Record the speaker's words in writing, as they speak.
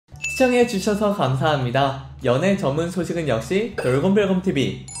시청해주셔서 감사합니다. 연애 전문 소식은 역시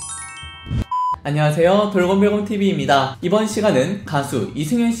돌곰별곰TV. 안녕하세요, 돌곰별곰TV입니다. 이번 시간은 가수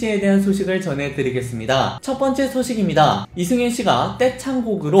이승윤씨에 대한 소식을 전해드리겠습니다. 첫 번째 소식입니다. 이승윤씨가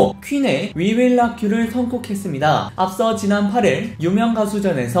떼창곡으로 퀸의 We Will Rock You를 선곡했습니다. 앞서 지난 8일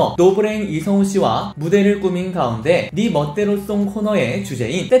유명가수전에서 노브레인 이성우씨와 무대를 꾸민 가운데 네 멋대로송 코너의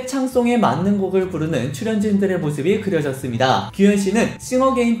주제인 떼창송에 맞는 곡을 부르는 출연진들의 모습이 그려졌습니다. 규현씨는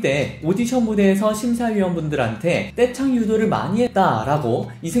싱어게인 때 오디션 무대에서 심사위원분들한테 떼창 유도를 많이 했다라고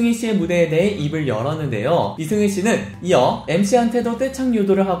이승윤씨의 무대에 대해 입을 열었는데요. 이승윤씨는 이어 MC한테도 떼창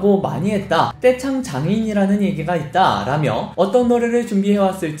유도를 하고 많이 했다, 떼창 장인이라는 얘기가 있다 라며 어떤 노래를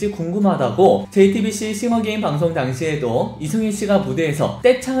준비해왔을지 궁금하다고 JTBC 싱어게인 방송 당시에도 이승윤씨가 무대에서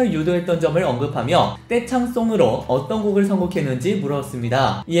떼창을 유도했던 점을 언급하며 떼창송으로 어떤 곡을 선곡했는지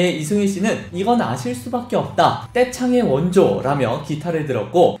물었습니다. 이에 이승윤씨는 이건 아실 수밖에 없다, 떼창의 원조라며 기타를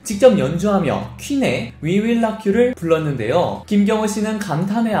들었고 직접 연주하며 퀸의 We Will Rock You를 불렀는데요. 김경호씨는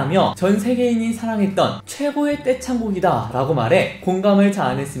감탄해하며 전 세계인이 사랑했던 최고의 떼창곡이다 라고 말해 공감을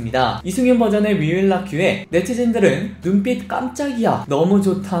자아냈습니다. 이승윤 버전의 We Will Rock You에 네티즌들은 눈빛 깜짝이야, 너무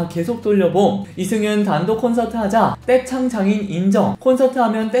좋다, 계속 돌려봄, 이승윤 단독 콘서트 하자, 떼창 장인 인정, 콘서트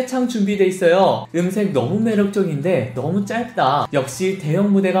하면 떼창 준비돼 있어요, 음색 너무 매력적인데 너무 짧다, 역시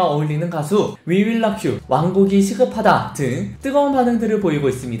대형 무대가 어울리는 가수, We Will Rock You, 완곡이 시급하다 등 뜨거운 반응들을 보이고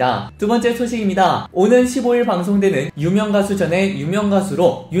있습니다. 두 번째 소식입니다. 오는 15일 방송되는 유명가수전의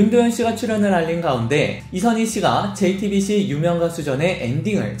유명가수로 윤도현씨가 출연을 알린 가운데 이선희씨가 JTBC 유명가수전의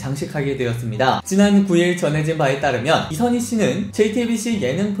엔딩을 장식하게 되었습니다. 지난 9일 전해진 바에 따르면 이선희씨는 JTBC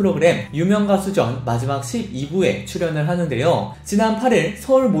예능 프로그램 유명가수전 마지막 12부에 출연을 하는데요. 지난 8일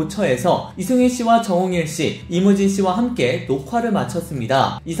서울 모처에서 이승윤씨와 정홍일씨, 이무진씨와 함께 녹화를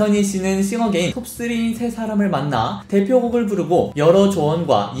마쳤습니다. 이선희씨는 싱어게인 톱3인 세 사람을 만나 대표곡을 부르고 여러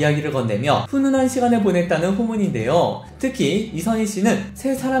조언과 이야기를 건네며 훈훈한 시간을 보냈다는 후문인데요. 특히 이선희씨는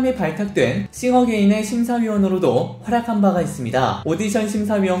세 사람이 발탁된 싱어게인의 심사위원으로도 활약한 바가 있습니다. 오디션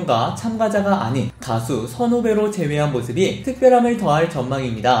심사위원과 참가자가 아닌 가수 선후배로 제외한 모습이 특별함을 더할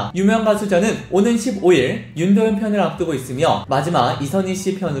전망입니다. 유명가수전은 오는 15일 윤도현 편을 앞두고 있으며 마지막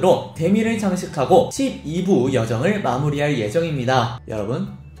이선희씨 편으로 대미를 장식하고 12부 여정을 마무리할 예정입니다. 여러분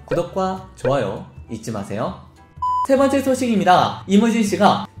구독과 좋아요 잊지 마세요. 세 번째 소식입니다.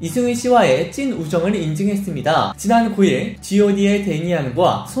 이무진씨가 이승윤씨와의 찐 우정을 인증했습니다. 지난 9일 god의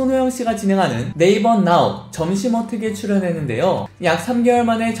데니안과 손호영씨가 진행하는 네이버 나우 점심어택에 출연했는데요. 약 3개월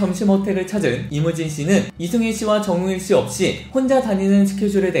만에 점심어택을 찾은 이무진씨는 이승윤씨와 정웅일씨 없이 혼자 다니는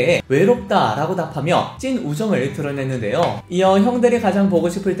스케줄에 대해 외롭다라고 답하며 찐 우정을 드러냈는데요. 이어 형들이 가장 보고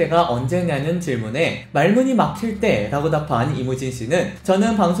싶을 때가 언제냐는 질문에 말문이 막힐 때라고 답한 이무진씨는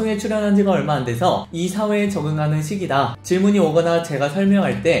저는 방송에 출연한 지가 얼마 안 돼서 이 사회에 적응하는 시기다, 질문이 오거나 제가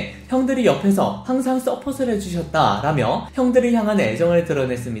설명할 때 형들이 옆에서 항상 서폿을 해주셨다 라며 형들을 향한 애정을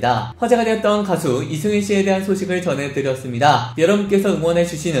드러냈습니다. 화제가 되었던 가수 이승윤씨에 대한 소식을 전해드렸습니다. 여러분께서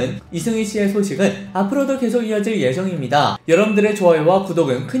응원해주시는 이승윤씨의 소식은 앞으로도 계속 이어질 예정입니다. 여러분들의 좋아요와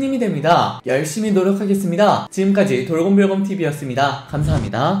구독은 큰 힘이 됩니다. 열심히 노력하겠습니다. 지금까지 돌곰별곰TV였습니다.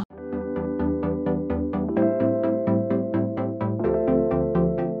 감사합니다.